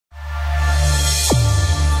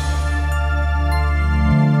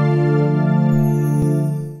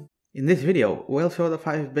In this video, we'll show the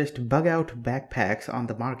 5 best bug-out backpacks on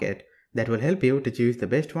the market that will help you to choose the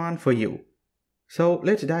best one for you. So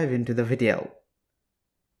let's dive into the video.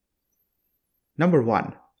 Number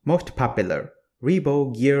 1. Most popular,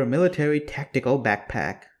 REEBOW Gear Military Tactical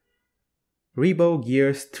Backpack. REEBOW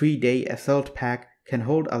Gear's 3-day assault pack can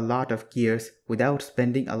hold a lot of gears without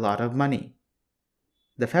spending a lot of money.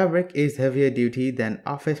 The fabric is heavier duty than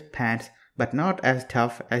office pants but not as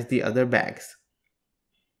tough as the other bags.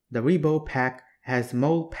 The REEBOW pack has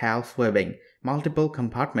mole pals webbing, multiple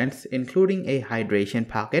compartments including a hydration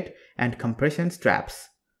pocket and compression straps.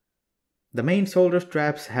 The main shoulder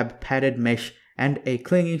straps have padded mesh and a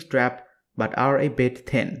clinging strap but are a bit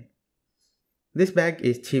thin. This bag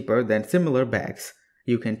is cheaper than similar bags.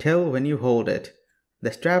 You can tell when you hold it.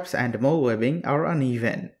 The straps and mole webbing are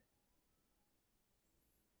uneven.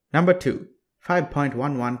 Number 2.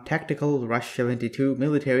 5.11 Tactical Rush 72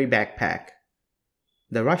 Military Backpack.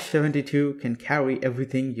 The Rush 72 can carry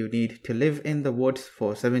everything you need to live in the woods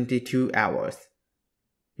for 72 hours.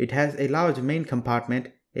 It has a large main compartment,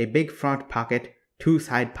 a big front pocket, 2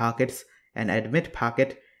 side pockets, an admit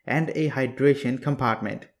pocket, and a hydration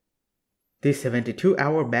compartment. This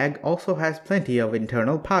 72-hour bag also has plenty of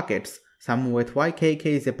internal pockets, some with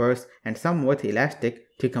YKK zippers and some with elastic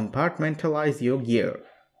to compartmentalize your gear.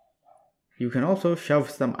 You can also shove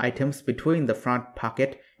some items between the front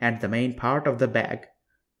pocket and the main part of the bag.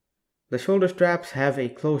 The shoulder straps have a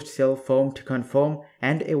closed shell foam to conform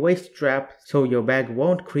and a waist strap so your bag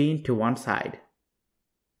won't careen to one side.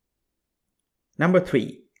 Number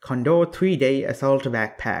 3. Condor 3-day Assault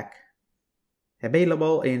Backpack.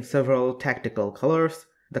 Available in several tactical colors,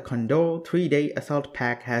 the Condor 3-day Assault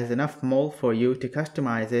Pack has enough mold for you to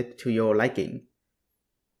customize it to your liking.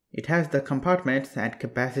 It has the compartments and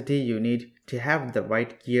capacity you need to have the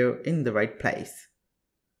right gear in the right place.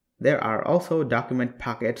 There are also document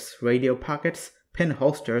pockets, radio pockets, pin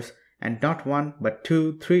holsters, and not 1 but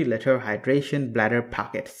 2 3-liter hydration bladder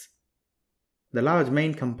pockets. The large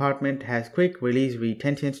main compartment has quick release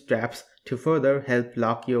retention straps to further help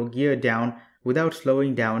lock your gear down without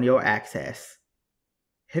slowing down your access.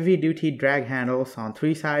 Heavy-duty drag handles on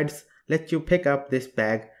 3 sides let you pick up this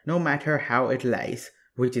bag no matter how it lies,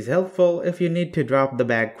 which is helpful if you need to drop the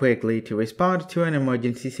bag quickly to respond to an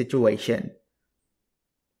emergency situation.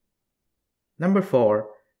 Number 4.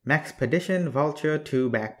 Maxpedition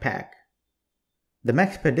Vulture-II Backpack. The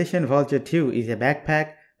Maxpedition Vulture-II is a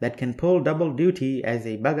backpack that can pull double duty as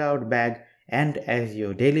a bug-out bag and as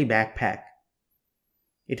your daily backpack.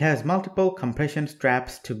 It has multiple compression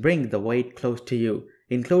straps to bring the weight close to you,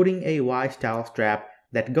 including a Y-style strap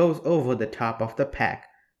that goes over the top of the pack,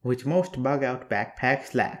 which most bug-out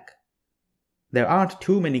backpacks lack. There aren't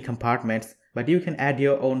too many compartments, but you can add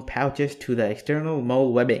your own pouches to the external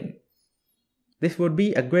mole webbing. This would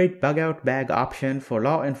be a great bug-out bag option for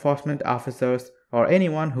law enforcement officers or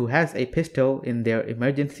anyone who has a pistol in their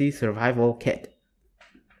emergency survival kit.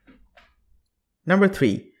 Number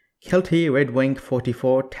 3. Kelty Redwing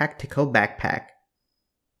 44 Tactical Backpack.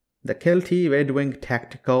 The Kelty Redwing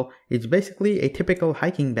Tactical is basically a typical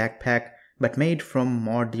hiking backpack but made from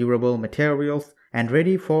more durable materials and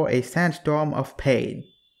ready for a sandstorm of pain.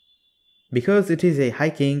 Because it is a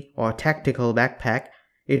hiking or tactical backpack,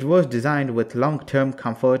 it was designed with long-term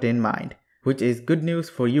comfort in mind, which is good news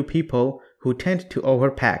for you people who tend to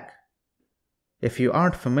overpack. If you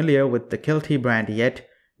aren't familiar with the Kelty brand yet,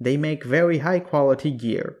 they make very high-quality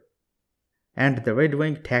gear. And the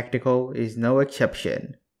Redwing Tactical is no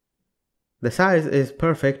exception. The size is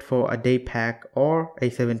perfect for a day pack or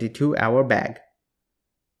a 72-hour bag.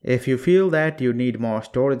 If you feel that you need more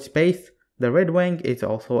storage space, the Redwing is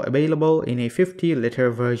also available in a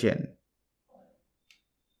 50-liter version.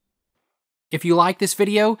 If you like this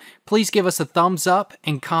video, please give us a thumbs up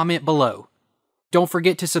and comment below. Don't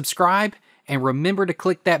forget to subscribe and remember to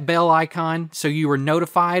click that bell icon so you are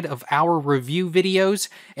notified of our review videos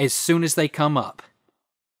as soon as they come up.